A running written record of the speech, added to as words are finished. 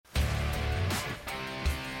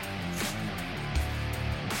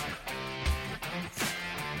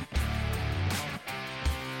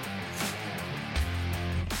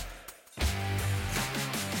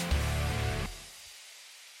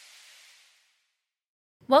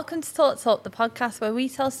Welcome to TUP, the podcast where we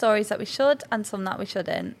tell stories that we should and some that we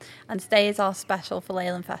shouldn't. And today is our special for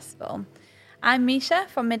Leyland Festival. I'm Misha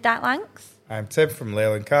from Midnight Lancs. I'm Tim from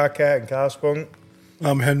Leyland Car Care and Car Spunk.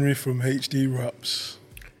 I'm Henry from HD Wraps.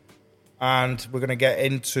 And we're going to get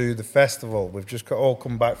into the festival. We've just all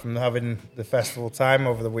come back from having the festival time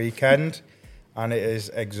over the weekend, and it has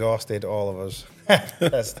exhausted all of us.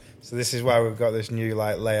 So this is why we've got this new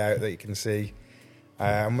layout that you can see.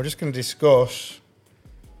 And we're just going to discuss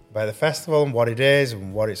about the festival and what it is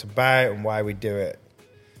and what it's about and why we do it.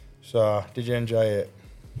 So, did you enjoy it?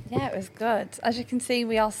 Yeah, it was good. As you can see,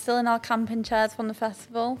 we are still in our camping chairs from the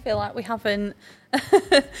festival. Feel like we haven't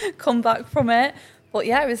come back from it. But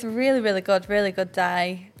yeah, it was a really good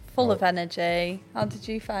day. Full of energy. How did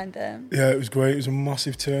you find it? Yeah, it was great. It was a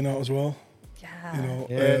massive turnout as well.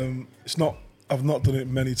 Yeah. It's not. I've not done it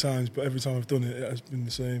many times, but every time I've done it, it has been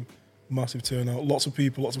the same. Massive turnout. Lots of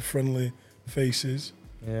people, lots of friendly faces.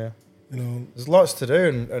 Yeah. There's lots to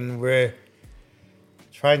do, and we're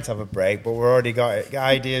trying to have a break, but we've already got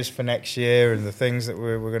ideas for next year and the things that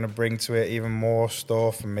we're going to bring to it, even more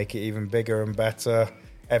stuff and make it even bigger and better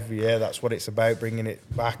every year. That's what it's about, bringing it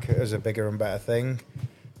back as a bigger and better thing.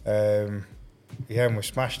 And we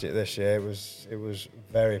smashed it this year. It was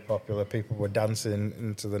very popular. People were dancing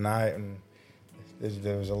into the night, and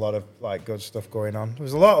there was a lot of good stuff going on. There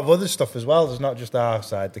was a lot of other stuff as well. There's not just our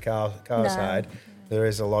side, the car side. There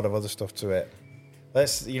is a lot of other stuff to it.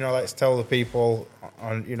 Let's tell the people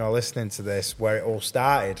on listening to this where it all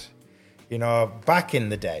started. Back in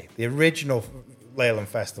the day, the original Leyland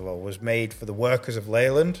Festival was made for the workers of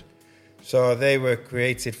Leyland. So they were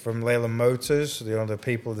created from Leyland Motors. The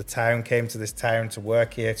people of the town came to this town to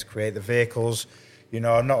work here to create the vehicles.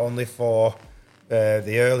 Not only for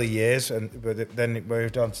the early years, but then it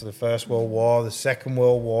moved on to the First World War, the Second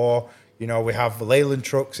World War. We have the Leyland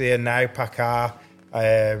trucks here now, Packard,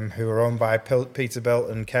 who are owned by Peterbilt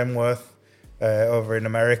and Kenworth over in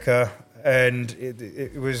America. And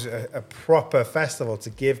it was a proper festival to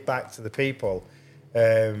give back to the people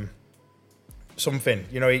something,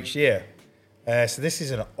 each year. So this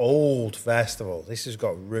is an old festival. This has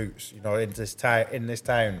got roots, in this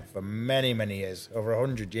town for many, many years, over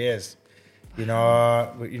 100 years. And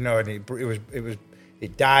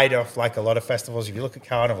it died off like a lot of festivals. If you look at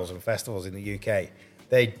carnivals and festivals in the UK,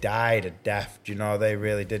 they died a death. They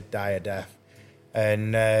really did die a death.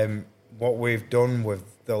 And what we've done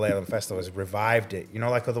with the Leyland Festival is revived it.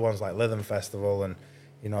 Like other ones like Lytham Festival, and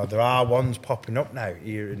there are ones popping up now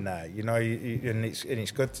here and there. And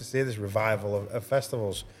it's good to see this revival of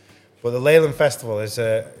festivals. But the Leyland Festival it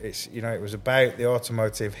was about the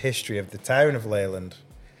automotive history of the town of Leyland.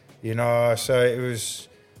 So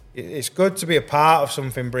it's good to be a part of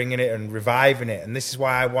something, bringing it and reviving it. And this is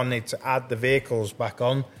why I wanted to add the vehicles back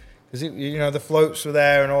on, because the floats were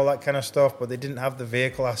there and all that kind of stuff, but they didn't have the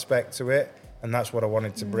vehicle aspect to it. And that's what I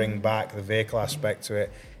wanted to bring back, the vehicle aspect to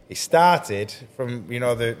it. It started from,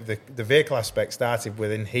 the vehicle aspect started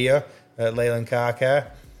within here at Leyland Car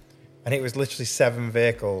Care, and it was literally 7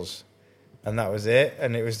 vehicles. And that was it.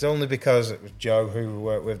 And it was only because it was Joe, who we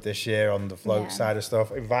worked with this year on the float side of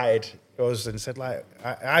stuff, invited us and said,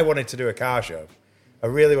 I wanted to do a car show. I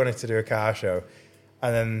really wanted to do a car show.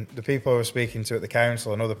 And then the people I was speaking to at the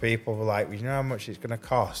council and other people were like, well, you know how much it's going to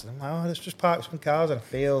cost? And I'm like, let's just park some cars on a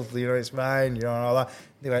field, it's fine, and all that.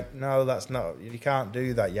 They went, no, that's not, you can't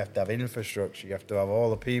do that. You have to have infrastructure. You have to have all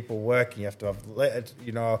the people working. You have to have,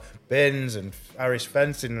 bins and Irish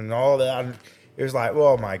fencing and all that. And it was like,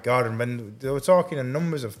 oh my God. And when they were talking in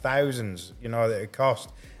numbers of thousands, that it cost.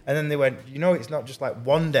 And then they went, it's not just like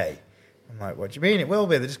one day. I'm like, what do you mean? It will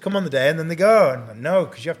be. They just come on the day and then they go. And I'm like, no,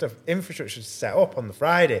 because you have to have infrastructure set up on the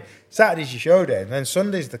Friday. Saturday's your show day. And then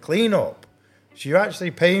Sunday's the clean up. So you're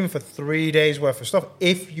actually paying for 3 days worth of stuff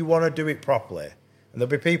if you want to do it properly. And there'll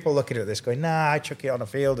be people looking at this going, nah, I chuck it on a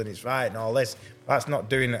field and it's right and all this. That's not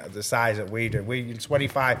doing it at the size that we do.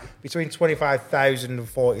 Between 25,000 and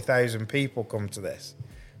 40,000 people come to this.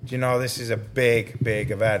 This is a big, big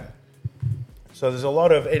event. So there's a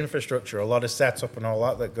lot of infrastructure, a lot of setup and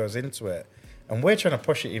all that goes into it. And we're trying to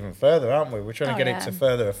push it even further, aren't we? We're trying to get it to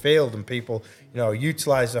further afield and people,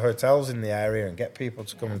 utilise the hotels in the area and get people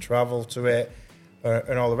to come and travel to it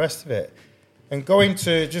and all the rest of it. And going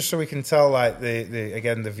to, just so we can tell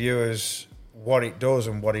the viewers what it does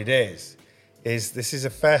and what it is this is a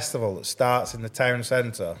festival that starts in the town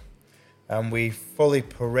centre, and we fully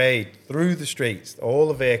parade through the streets, all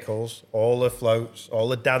the vehicles, all the floats, all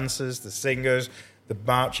the dancers, the singers, the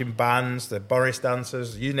marching bands, the Boris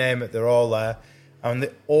dancers, you name it, they're all there. And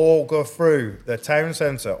they all go through the town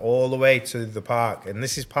centre all the way to the park. And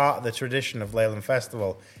this is part of the tradition of Leyland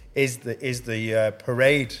Festival, is the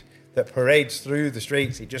parade that parades through the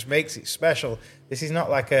streets. It just makes it special. This is not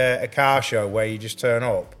like a car show where you just turn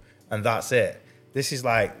up and that's it. This is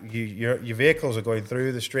like your vehicles are going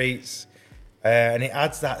through the streets, and it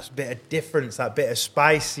adds that bit of difference, that bit of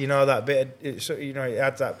spice. You know, that bit of, it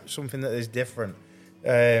adds that something that is different.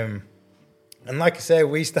 And like I say,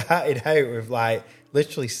 we started out with like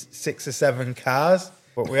literally 6 or 7 cars.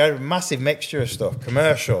 But we had a massive mixture of stuff,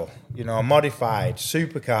 commercial, modified,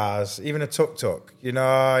 supercars, even a tuk-tuk.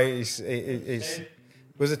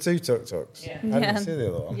 Was it 2 tuk-tuks? Yeah. I didn't see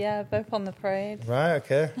the other one. Yeah, both on the parade. Right,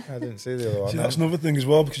 okay. I didn't see the other one. See, that's another thing as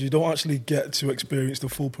well, because you don't actually get to experience the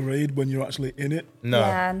full parade when you're actually in it. No.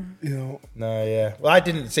 Yeah. No, yeah. Well, I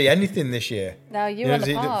didn't see anything this year. No, you were in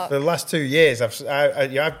the park. For the last 2 years,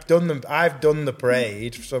 I've done the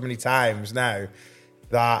parade so many times now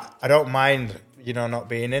that I don't mind, not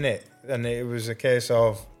being in it. And it was a case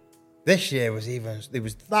of this year it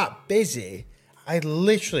was that busy. I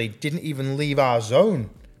literally didn't even leave our zone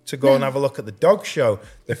to go and have a look at the dog show,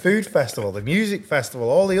 the food festival, the music festival,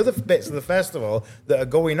 all the other bits of the festival that are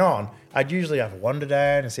going on. I'd usually have a wander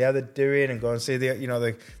down and see how they're doing and go and see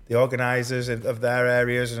the organisers of their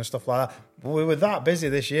areas and stuff like that. But we were that busy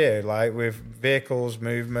this year, like with vehicles,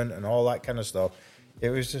 movement and all that kind of stuff. It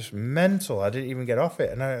was just mental. I didn't even get off it.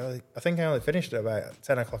 And I think I only finished at about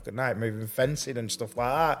 10 o'clock at night, moving fencing and stuff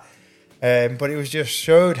like that. But it was just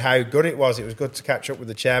showed how good it was. It was good to catch up with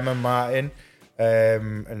the chairman, Martin,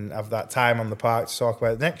 and have that time on the park to talk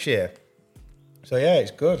about next year. So, yeah, it's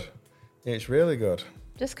good. It's really good.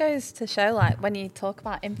 Just goes to show, like, when you talk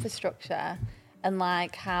about infrastructure and,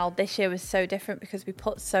 like, how this year was so different because we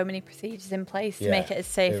put so many procedures in place to make it as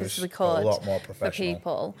safe as we could a lot more for professional.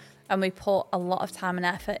 people. And we put a lot of time and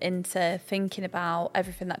effort into thinking about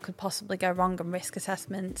everything that could possibly go wrong and risk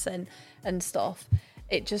assessments and stuff.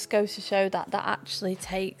 It just goes to show that actually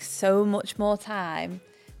takes so much more time.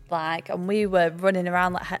 Like, and we were running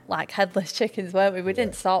around like headless chickens, weren't we? We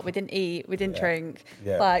didn't stop, we didn't eat, we didn't drink.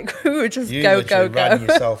 Yeah. Like, we were just you go. You ran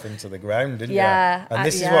yourself into the ground, didn't you? And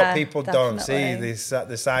this is what people don't see. The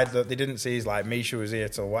side that they didn't see is like Misha was here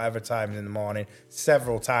till whatever time in the morning,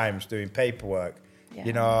 several times doing paperwork.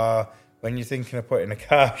 Yeah. When you're thinking of putting a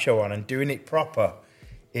car show on and doing it proper,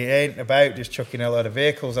 it ain't about just chucking a load of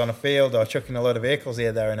vehicles on a field or chucking a load of vehicles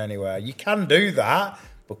here, there and anywhere. You can do that,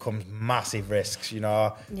 but comes massive risks, and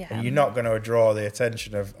you're not going to draw the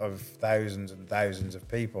attention of thousands and thousands of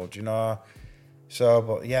people, So,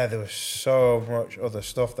 but yeah, there was so much other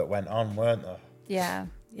stuff that went on, weren't there?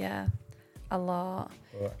 Yeah, a lot.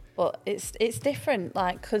 But it's different,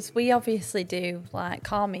 like, because we obviously do, like,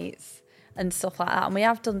 car meets and stuff like that, and we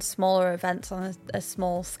have done smaller events on a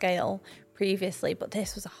small scale previously, but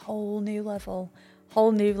this was a whole new level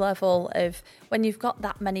of when you've got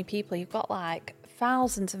that many people, you've got like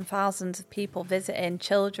thousands and thousands of people visiting,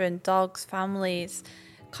 children, dogs, families,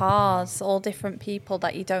 cars, all different people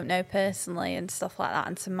that you don't know personally and stuff like that,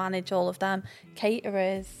 and to manage all of them,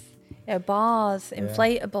 caterers, bars,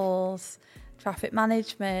 inflatables, traffic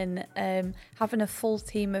management, having a full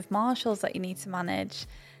team of marshals that you need to manage.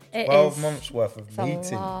 12 months worth of meetings.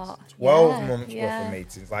 12 months worth of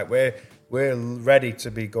meetings. Like, we're ready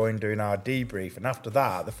to be doing our debrief. And after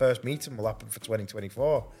that, the first meeting will happen for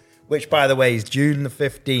 2024, which, by the way, is June the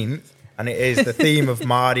 15th. And it is the theme of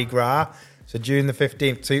Mardi Gras. So June the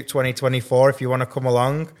 15th, 2024, if you want to come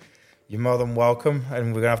along, you're more than welcome. And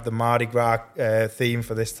we're going to have the Mardi Gras theme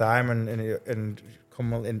for this time and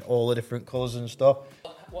come in all the different colours and stuff.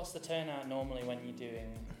 What's the turnout normally when you're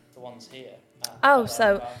doing the ones here?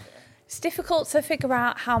 So it's difficult to figure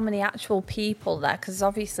out how many actual people there, because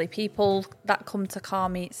obviously people that come to car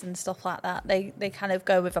meets and stuff like that, they kind of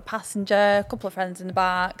go with a passenger, a couple of friends in the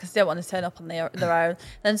back, because they don't want to turn up on their own.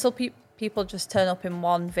 Then some people just turn up in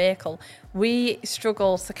one vehicle. We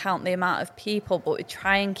struggle to count the amount of people, but we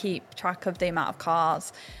try and keep track of the amount of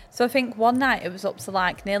cars. So I think one night it was up to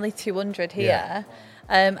like nearly 200 here. Yeah.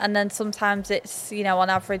 And then sometimes it's, on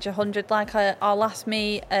average 100. Like our last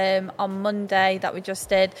meet on Monday that we just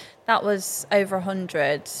did, that was over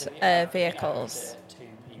 100 vehicles. 2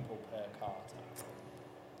 people per car.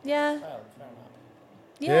 Yeah. Well, fair enough.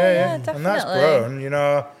 Yeah, definitely. And that's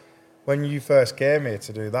grown. When you first came here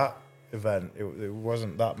to do that event, it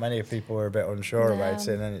wasn't that many people were a bit unsure about it,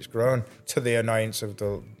 and then it's grown to the annoyance of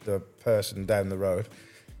the person down the road.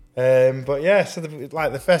 But yeah, so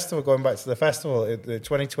the festival, going back to the festival, the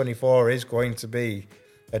 2024 is going to be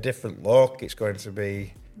a different look. It's going to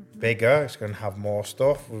be bigger. It's going to have more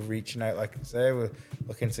stuff. We're reaching out, like I say, we're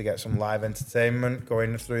looking to get some live entertainment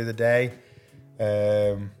going through the day.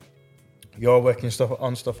 You're working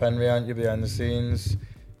on stuff, Henry, aren't you, behind the scenes?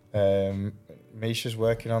 Misha's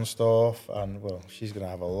working on stuff, and well, she's going to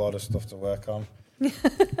have a lot of stuff to work on.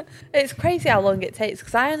 It's crazy how long it takes,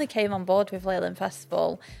 because I only came on board with Leyland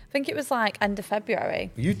Festival, I think it was like end of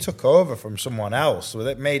February. You took over from someone else, so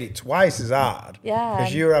that made it twice as hard. Yeah.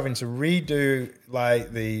 Because you were having to redo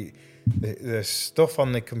like the stuff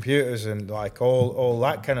on the computers, and like all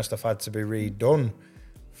that kind of stuff had to be redone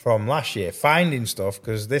from last year. Finding stuff,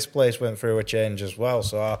 because this place went through a change as well,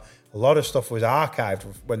 so a lot of stuff was archived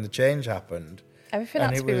when the change happened. Everything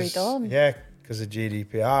had to be redone. Yeah, because of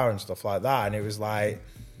GDPR and stuff like that, and it was like,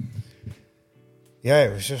 yeah,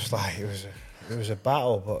 it was just like it was a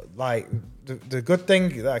battle. But like the good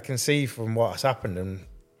thing that I can see from what has happened and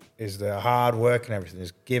is the hard work and everything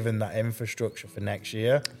is given that infrastructure for next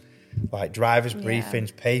year, like drivers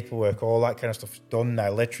briefings, paperwork, all that kind of stuff done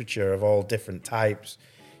now, literature of all different types,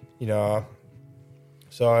 you know.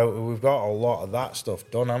 So we've got a lot of that stuff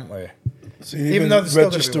done, haven't we? See, even though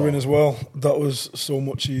registering as well, that was so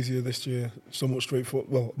much easier this year, so much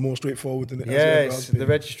straightforward. Well, more straightforward than it has been. The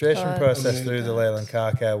registration process through the Leyland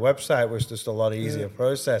Car Care website was just a lot easier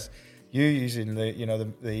process. You using the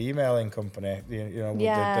emailing company,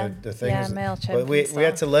 with the things. MailChimp. But we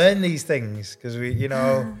had to learn these things because we've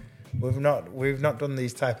not done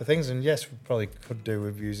these type of things, and yes, we probably could do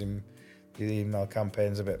with using the email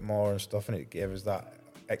campaigns a bit more and stuff, and it gave us that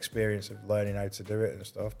experience of learning how to do it and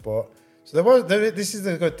stuff. But so this is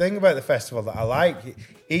the good thing about the festival that I like.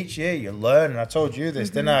 Each year you learn, and I told you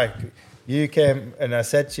this, didn't I? You came and I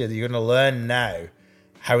said to you that you're going to learn now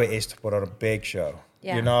how it is to put on a big show.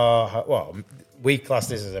 Yeah. You know, we class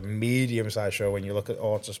this as a medium-sized show when you look at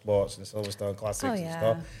Autosports and Silverstone Classics and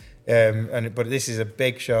stuff. But this is a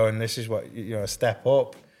big show, and this is what a step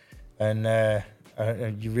up, and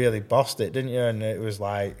you really bossed it, didn't you? And it was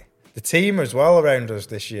like the team as well around us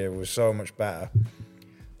this year was so much better.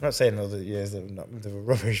 I'm not saying other years they were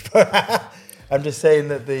rubbish, but I'm just saying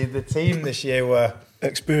that the team this year were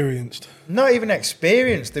experienced. Not even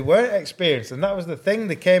experienced. They weren't experienced, and that was the thing.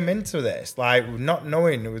 They came into this like not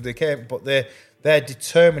knowing they came, but their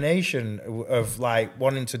determination of like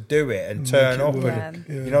wanting to do it and turn up. And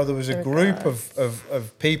there was a group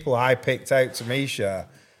of people I picked out to Misha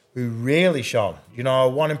who really shone.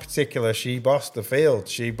 One in particular, she bossed the field.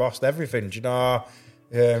 She bossed everything. She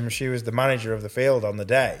was the manager of the field on the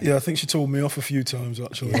day. Yeah, I think she told me off a few times,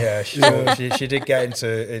 actually. Yeah, she did get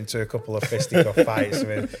into a couple of fisticuff fights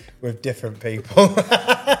with different people.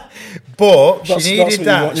 But she needed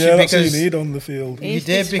that. That's what you need on the field. You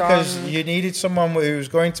did, because you needed someone who was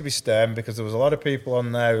going to be stern, because there was a lot of people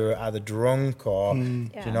on there who were either drunk or,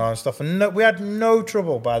 and stuff. And we had no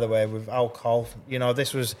trouble, by the way, with alcohol.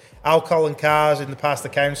 This was alcohol in cars. In the past, the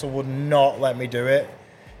council would not let me do it.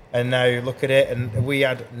 And now you look at it, and we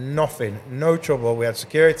had nothing, no trouble. We had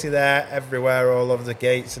security there everywhere, all over the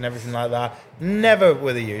gates and everything like that. Never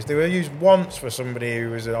were they used. They were used once for somebody who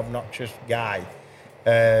was an obnoxious guy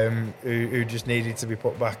who just needed to be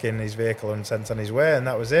put back in his vehicle and sent on his way, and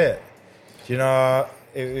that was it.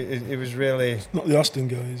 It was really... It's not the Aston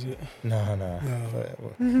guy, is it? No.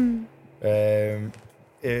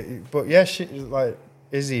 But yeah,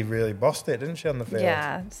 Izzy really bossed it, didn't she, on the field?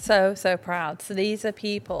 Yeah, so proud. So these are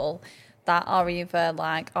people that are either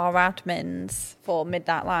like our admins for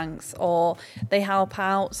Midnight Lancs, or they help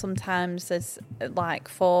out sometimes as like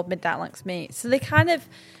for Midnight Lancs meets. So they kind of,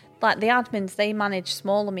 like the admins, they manage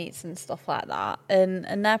smaller meets and stuff like that,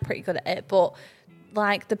 and they're pretty good at it. But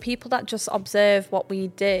like the people that just observe what we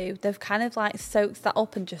do, they've kind of like soaked that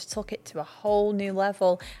up and just took it to a whole new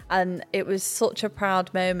level. And it was such a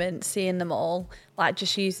proud moment seeing them all like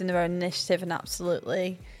just using their own initiative and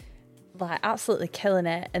absolutely killing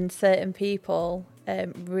it. And certain people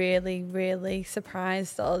really, really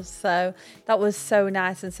surprised us. So that was so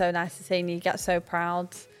nice and so nice to see, and you get so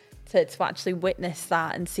proud to actually witness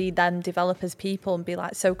that and see them develop as people and be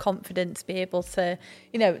like so confident to be able to,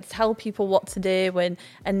 tell people what to do,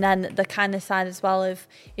 and then the kind of side as well of,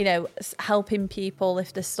 helping people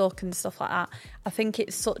if they're stuck and stuff like that. I think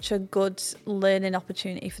it's such a good learning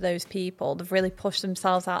opportunity for those people. They've really pushed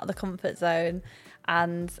themselves out of the comfort zone,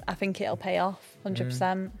 and I think it'll pay off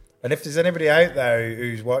 100%. And if there's anybody out there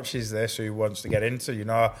who watches this who wants to get into,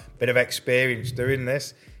 a bit of experience doing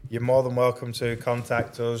this, you're more than welcome to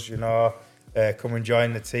contact us, come and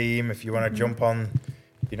join the team. If you want to jump on,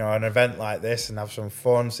 an event like this and have some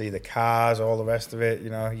fun, see the cars, all the rest of it, you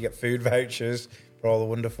get food vouchers for all the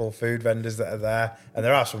wonderful food vendors that are there. And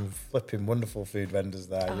there are some flipping wonderful food vendors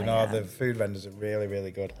there. The food vendors are really,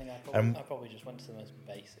 really good. I probably just went to the most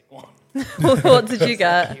basic one. What did you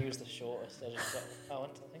get? He was the shortest. I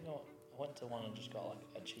went to one and just got like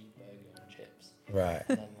a cheap burger and chips. Right.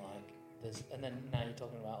 And then And then now you're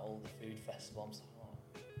talking about all the food festivals.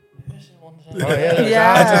 I'm just like, Oh yeah, there was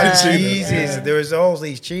Yeah. cheeses. Yeah. There was all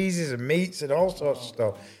these cheeses and meats and all sorts of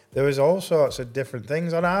stuff. There was all sorts of different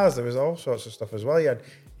things on ours. There was all sorts of stuff as well. You had,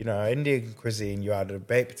 Indian cuisine. You had a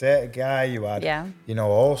baked potato guy. You had,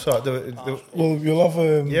 all sorts. Well, you'll have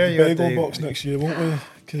a had bagel box next year, won't we?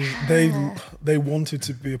 Because they wanted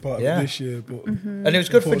to be a part of it this year, but and it was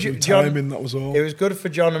good for John. Timing, that was all. It was good for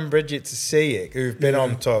John and Bridget to see it, who've been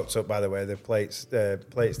on Talked Up, by the way. The plates to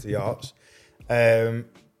yachts.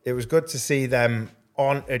 It was good to see them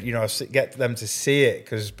on. Get them to see it,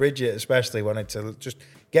 because Bridget especially wanted to just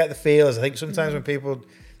get the feels. I think sometimes when people,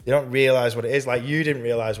 they don't realise what it is. Like, you didn't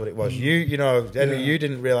realise what it was. You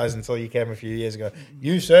didn't realise until you came a few years ago.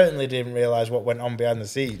 You certainly didn't realise what went on behind the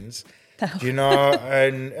scenes.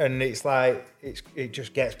 And it's like it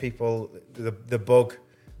just gets people the bug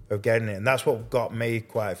of getting it, and that's what got me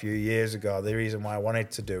quite a few years ago. The reason why I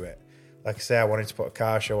wanted to do it, like I say, I wanted to put a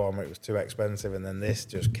car show on, but it was too expensive, and then this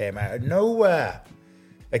just came out of nowhere.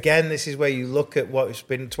 Again, this is where you look at what's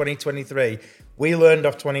been 2023. We learned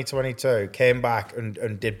off 2022, came back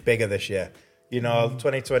and did bigger this year.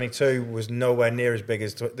 2022 was nowhere near as big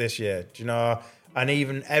as this year. And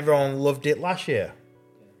even everyone loved it last year.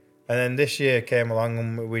 And then this year came along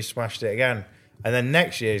and we smashed it again. And then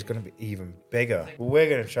next year is going to be even bigger. We're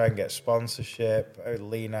going to try and get sponsorship,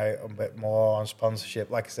 lean out a bit more on sponsorship.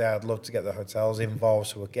 Like I said, I'd love to get the hotels involved,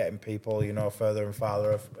 so we're getting people, further and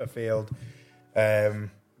farther afield.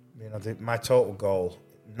 My total goal,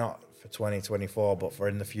 not for 2024, but for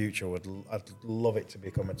in the future, I'd love it to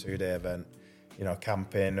become a 2-day event.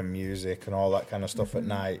 Camping and music and all that kind of stuff at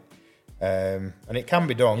night. And it can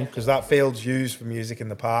be done, because that field's used for music in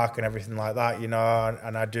the park and everything like that,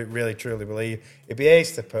 and I do really truly believe it'd be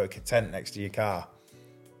ace to put a tent next to your car,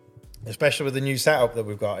 especially with the new setup that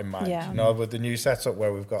we've got in mind. With the new setup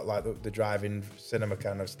where we've got like the drive-in cinema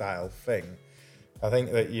kind of style thing. I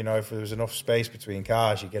think that, if there was enough space between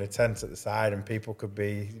cars, you get a tent at the side and people could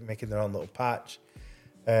be making their own little patch.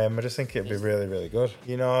 I just think it'd be really, really good.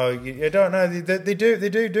 You don't know. They do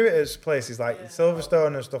it at places like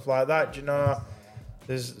Silverstone and stuff like that.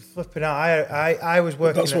 There's flipping out. I was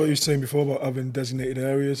working. That's what you were saying before about having designated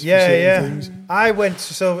areas. Yeah, for yeah. Things. I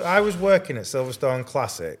was working at Silverstone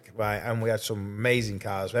Classic, right, and we had some amazing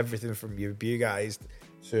cars, everything from you guys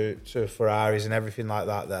to Ferraris and everything like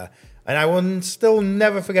that there. And I will still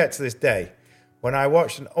never forget to this day when I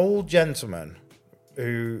watched an old gentleman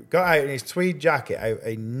who got out in his tweed jacket out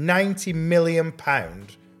a £90 million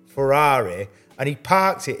Ferrari, and he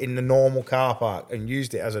parked it in the normal car park and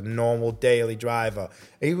used it as a normal daily driver.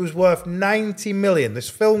 It was worth 90 million. This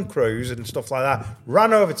film crews and stuff like that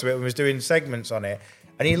ran over to it and was doing segments on it,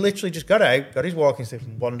 and he literally just got out, got his walking stick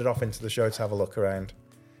and wandered off into the show to have a look around.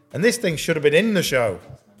 And this thing should have been in the show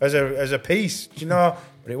as a piece, but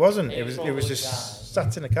it wasn't. It was just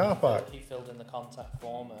sat in a car park. He filled in the contact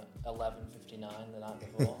form at 11:59 the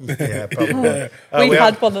night before. Yeah, probably. We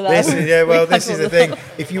had one of those. This is the thing.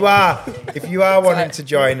 If you are wanting to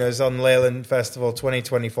join us on Leyland Festival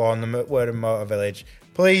 2024 on the Word and Motor Village,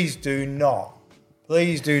 please do not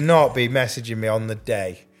be messaging me on the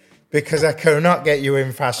day, because I cannot get you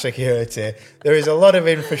in past security. There is a lot of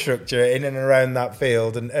infrastructure in and around that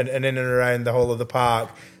field and in and around the whole of the park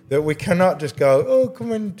that we cannot just go, oh,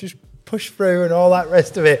 come and just push through and all that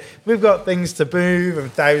rest of it. We've got things to move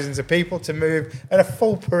and thousands of people to move and a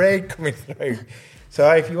full parade coming through.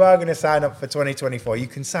 So if you are going to sign up for 2024, you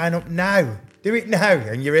can sign up now. Do it now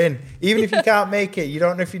and you're in. Even if you can't make it, you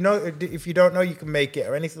don't know if you don't know you can make it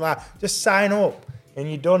or anything like that, just sign up and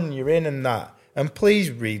you're done, you're in and that. And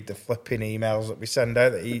please read the flipping emails that we send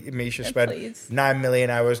out that Misha spent 9 million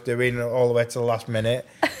hours doing all the way to the last minute.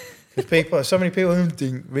 Because so many people who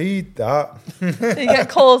didn't read that. You get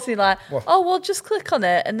calls, you're like, well, just click on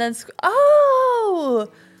it and then, I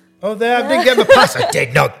didn't get my pass. I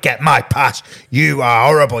did not get my pass. You are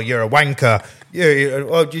horrible. You're a wanker.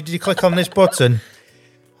 Did you click on this button?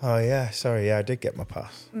 Oh, yeah. Sorry. Yeah, I did get my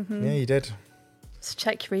pass. Mm-hmm. Yeah, you did. Just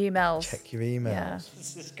check your emails.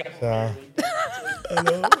 Yeah.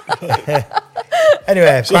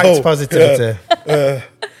 Anyway, back to positivity.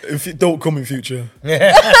 If it don't come in future.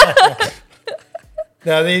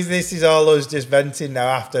 No, this is all us just venting now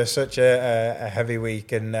after such a heavy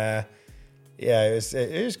week, and it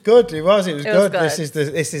was good. It was good. Good.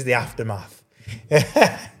 This is the aftermath.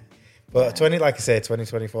 But like I say,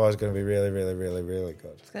 2024 is going to be really, really, really, really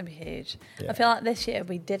good. It's going to be huge. Yeah. I feel like this year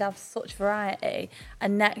we did have such variety,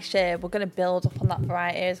 and next year we're going to build up on that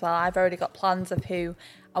variety as well. I've already got plans of who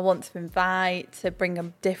I want to invite to bring a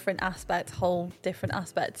whole different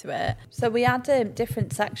aspect to it. So we had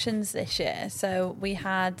different sections this year. So we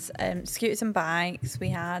had scooters and bikes, we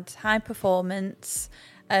had high performance,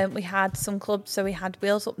 we had some clubs. So we had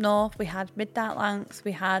Wheels Up North, we had Midnight Lancs,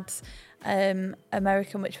 we had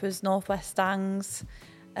American, which was Northwest Stangs.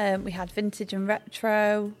 We had vintage and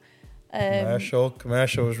retro.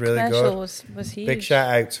 Commercial was really commercial good. was huge. Big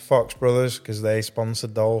shout out to Fox Brothers because they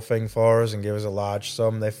sponsored the whole thing for us and gave us a large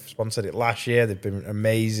sum. They've sponsored it last year. They've been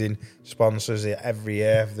amazing sponsors every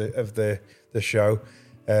year of the show.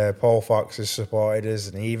 Paul Fox has supported us,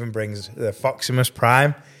 and he even brings the Foximus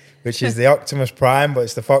Prime, which is the Optimus Prime, but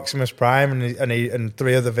it's the Foximus Prime, and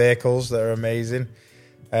 3 other vehicles that are amazing.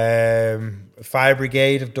 Fire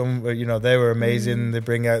Brigade have done, they were amazing. They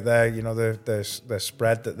bring out the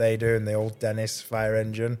spread that they do, and the old Dennis fire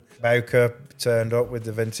engine. Bowker turned up with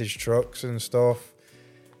the vintage trucks and stuff.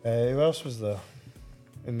 Who else was there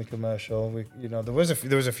in the commercial? There was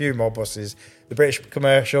a few more buses. The British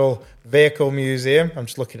Commercial Vehicle Museum. I'm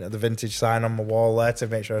just looking at the vintage sign on my wall there to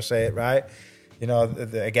make sure I say it right.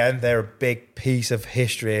 Again, they're a big piece of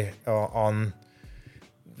history on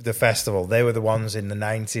the festival. They were the ones in the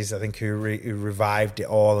 90s, I think, who revived it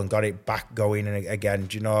all and got it back going again.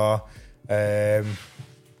 Do you know?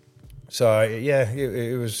 So yeah,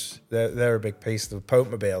 it was. They're a big piece. The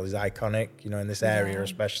Popemobile is iconic. In this area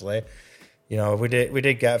especially. We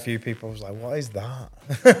did get a few people who was like, "What is that?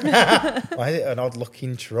 Why is it an odd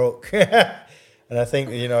looking truck?" And I think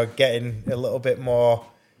getting a little bit more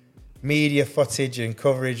media footage and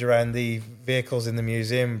coverage around the vehicles in the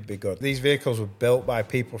museum would be good. These vehicles were built by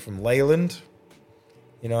people from Leyland,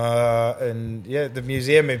 and yeah, the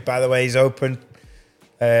museum, by the way, is open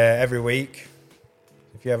every week.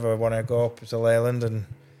 If you ever want to go up to Leyland and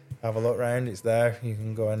have a look around, it's there. You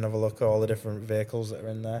can go and have a look at all the different vehicles that are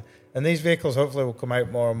in there. And these vehicles hopefully will come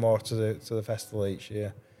out more and more to the festival each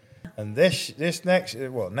year. And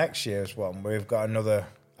next year's one, we've got another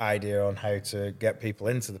idea on how to get people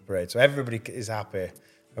into the parade, so everybody is happy,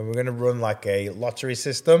 and we're going to run like a lottery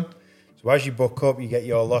system. So as you book up, you get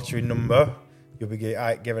your lottery number. You'll be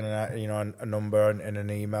given a number and an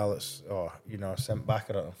email that's sent back.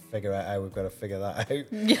 I don't figure out how we've got to figure that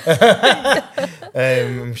out.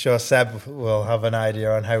 I'm sure Seb will have an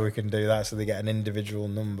idea on how we can do that, so they get an individual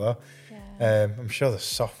number. I'm sure there's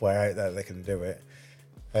software out there that can do it.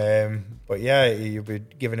 But yeah, you'll be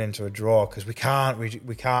given into a draw because we can't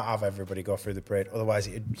have everybody go through the parade. Otherwise,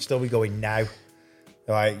 it'd still be going now.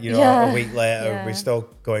 A week later, we're still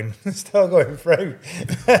going through.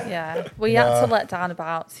 Yeah, we had to let down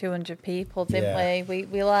about 200 people, didn't we?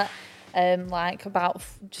 We let about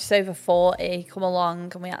just over 40 come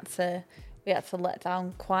along, and we had to let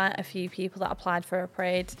down quite a few people that applied for a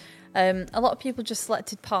parade. A lot of people just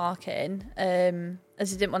selected parking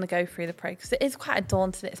as they didn't want to go through the parade because it is quite a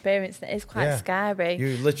daunting experience and it is quite scary.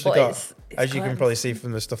 You literally got, as you can probably see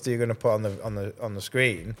from the stuff that you're going to put on the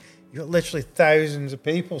screen, you've got literally thousands of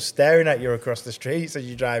people staring at you across the streets as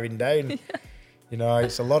you're driving down.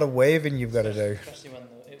 It's a lot of waving you've got to do. Especially when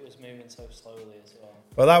it was moving so slowly as well.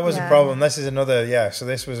 Well, that was a problem. This is another, so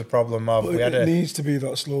this was a problem of... It needs to be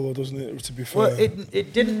that slow, though, doesn't it, to be fair? Well,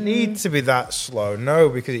 it didn't need to be that slow, no,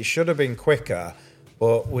 because it should have been quicker.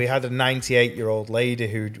 But we had a 98-year-old lady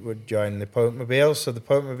who would join the Popemobile, so the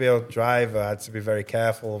Popemobile driver had to be very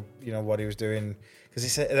careful, what he was doing, because he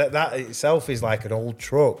said that itself is like an old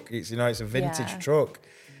truck. It's it's a vintage truck.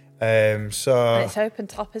 And it's open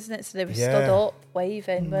top, isn't it? So they were stood up,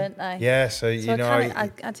 waving, weren't they? Yeah, so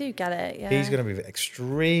I do get it. Yeah, he's going to be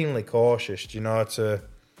extremely cautious, to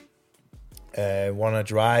want to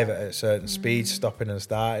drive at a certain speed, stopping and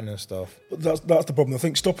starting and stuff. But that's the problem. I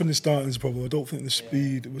think stopping and starting is the problem. I don't think the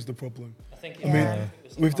speed was the problem.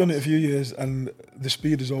 We've done it a few years, and the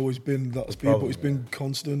speed has always been that speed, but it's been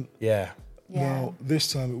constant. Yeah. Now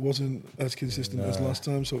this time it wasn't as consistent as last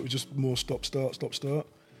time, so it was just more stop start.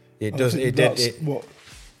 It does.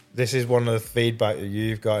 This is one of the feedback that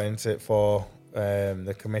you've got into it for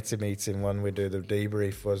the committee meeting when we do the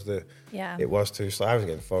debrief was that it was too slow. I was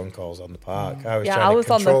getting phone calls on the park. I was trying to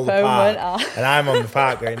control the park, and I'm on the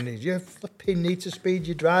park going, "You flipping need to speed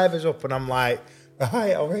your drivers up," and I'm like,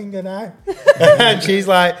 "Right, I'll ring her now." And she's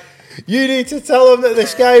like, "You need to tell them that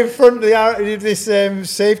this guy in front of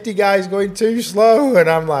this safety guy is going too slow," and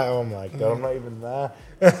I'm like, "Oh my god, I'm not even there."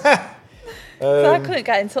 So I couldn't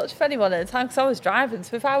get in touch with anyone at the time because I was driving.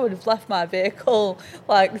 So if I would have left my vehicle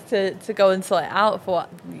to go and sort it out for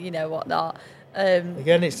whatnot,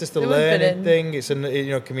 Again, it's just a learning thing. It's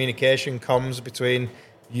communication comms between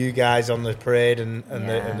you guys on the parade and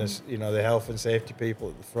the health and safety people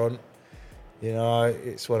at the front.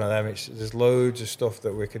 It's one of them. There's loads of stuff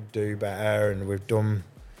that we could do better, and we've done.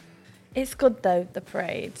 It's good though, the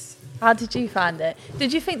parades. How did you find it?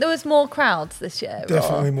 Did you think there was more crowds this year?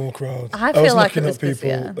 Definitely more crowds. I feel like it was looking at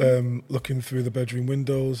people busier. looking through the bedroom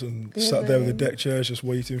windows and sat there with the deck chairs just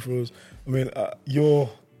waiting for us. I mean, your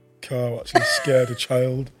car actually scared a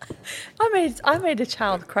child. I made a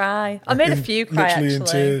child cry. I made a few cry, literally actually. in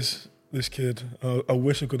tears. This kid. I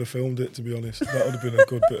wish I could have filmed it, to be honest. That would have been a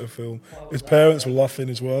good bit of film. His parents were laughing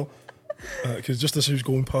as well, because just as he was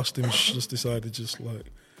going past him, she just decided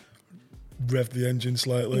rev the engine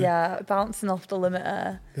slightly. Yeah, bouncing off the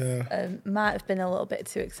limiter. Yeah. Might have been a little bit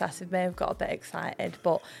too excessive. May have got a bit excited,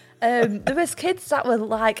 but there was kids that were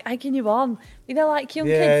like egging you on. Like young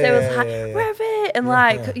kids. They were like, rev it,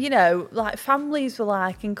 and families were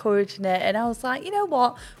like encouraging it. And I was like, you know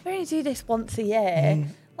what? We're going to do this once a year.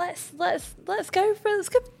 Let's go for it. Let's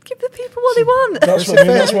give the people what they want. That's what I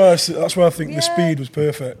mean. That's why I think the speed was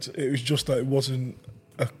perfect. It was just that it wasn't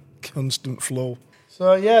a constant flow.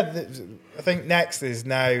 So I think next is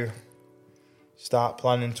now start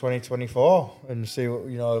planning 2024 and see what,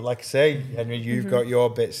 like I say, Henry, you've got your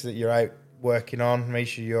bits that you're out working on. Make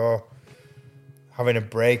sure you're having a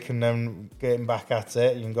break and then getting back at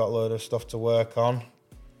it. You've got a load of stuff to work on.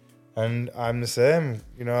 And I'm the same,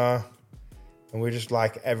 and we just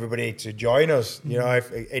like everybody to join us,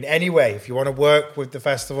 if in any way. If you want to work with the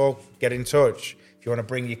festival, get in touch. If you want to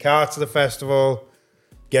bring your car to the festival,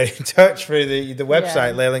 get in touch through the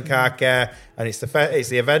website, Leyland Car Care, and it's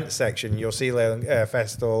the event section. You'll see Leyland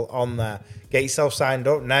Festival on there. Get yourself signed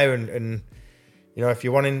up now, and if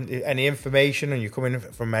you're wanting any information and you're coming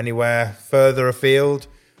from anywhere further afield,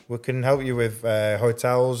 we can help you with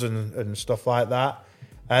hotels and stuff like that.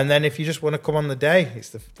 And then if you just want to come on the day,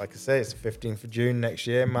 it's the 15th of June next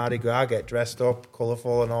year, Mardi Gras, get dressed up,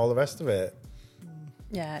 colourful, and all the rest of it.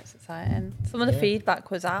 Yeah, it's exciting. Some of the feedback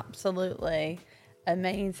was absolutely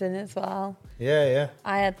amazing as well. Yeah.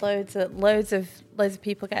 I had loads of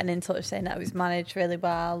people getting in touch saying that it was managed really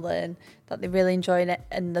well and that they really enjoyed it,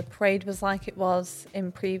 and the parade was like it was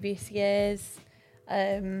in previous years.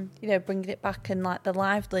 Bringing it back and like the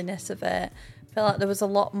liveliness of it. I feel like there was a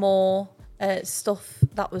lot more stuff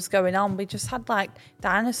that was going on. We just had like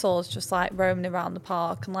dinosaurs just like roaming around the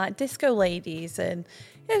park, and like disco ladies, and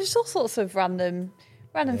just all sorts of random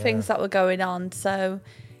things that were going on. So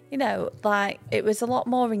it was a lot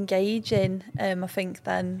more engaging, I think,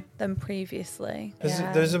 than previously.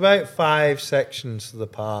 There's about 5 sections to the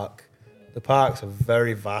park. The park's a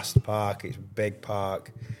very vast park. It's a big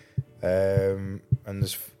park. And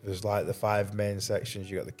there's like the 5 main sections.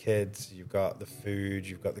 You've got the kids, you've got the food,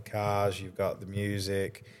 you've got the cars, you've got the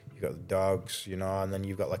music, you've got the dogs, and then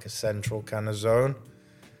you've got like a central kind of zone.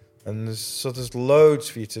 And there's loads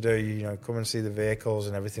for you to do. Come and see the vehicles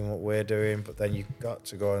and everything what we're doing, but then you've got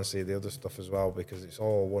to go and see the other stuff as well, because it's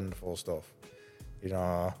all wonderful stuff.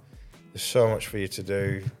 There's so much for you to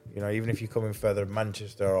do. Even if you're coming further in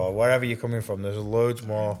Manchester or wherever you're coming from, there's loads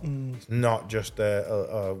more. It's not just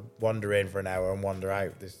a wander in for an hour and wander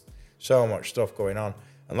out. There's so much stuff going on.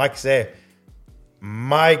 And like I say,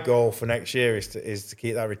 my goal for next year is to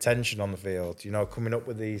keep that retention on the field. Coming up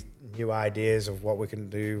with these new ideas of what we can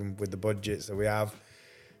do with the budgets that we have,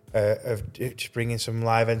 of just bringing some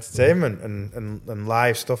live entertainment and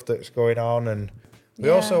live stuff that's going on. And we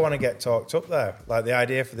also want to get talked up there. Like the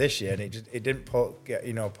idea for this year, and it didn't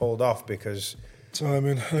get pulled off because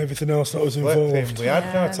timing and everything else that was involved. We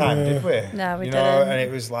had no time, did we? No, we didn't. And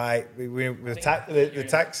it was like the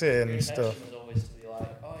taxi and stuff. Was always to be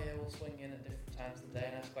like, oh yeah, we'll swing in at different times of the day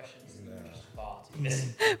and ask questions. Just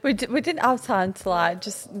party. We didn't have time to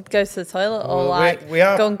just go to the toilet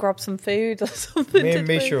or go and grab some food or something. Me and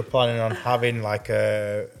Misha were planning on having what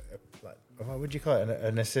would you call it,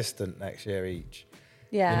 an assistant next year each.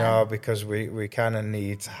 Yeah. Because we kind of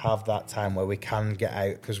need to have that time where we can get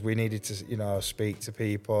out, because we needed to, speak to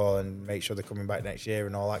people and make sure they're coming back next year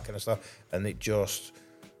and all that kind of stuff. And it just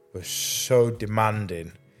was so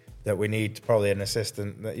demanding that we need probably an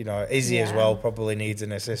assistant. That Izzy as well probably needs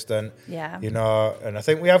an assistant. Yeah. And I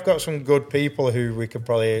think we have got some good people who we could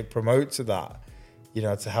probably promote to that,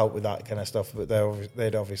 to help with that kind of stuff. But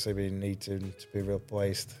they'd obviously need to be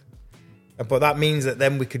replaced. But that means that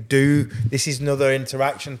then we could do, this is another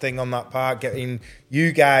interaction thing on that part, getting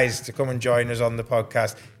you guys to come and join us on the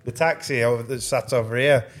podcast. The taxi that's sat over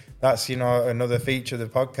here, that's, another feature of the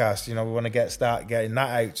podcast. We want to start getting that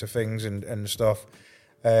out to things and stuff.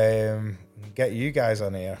 Get you guys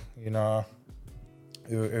on here,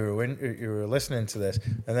 who are listening to this,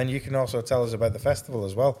 and then you can also tell us about the festival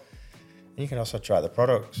as well. You can also try the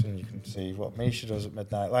products, and you can see what Misha does at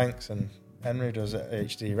Midnight Lengths and Henry does at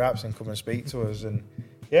HD Wraps, and come and speak to us, and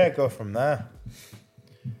go from there.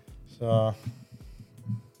 So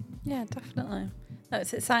yeah, definitely. No,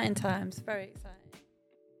 it's exciting times. Very exciting.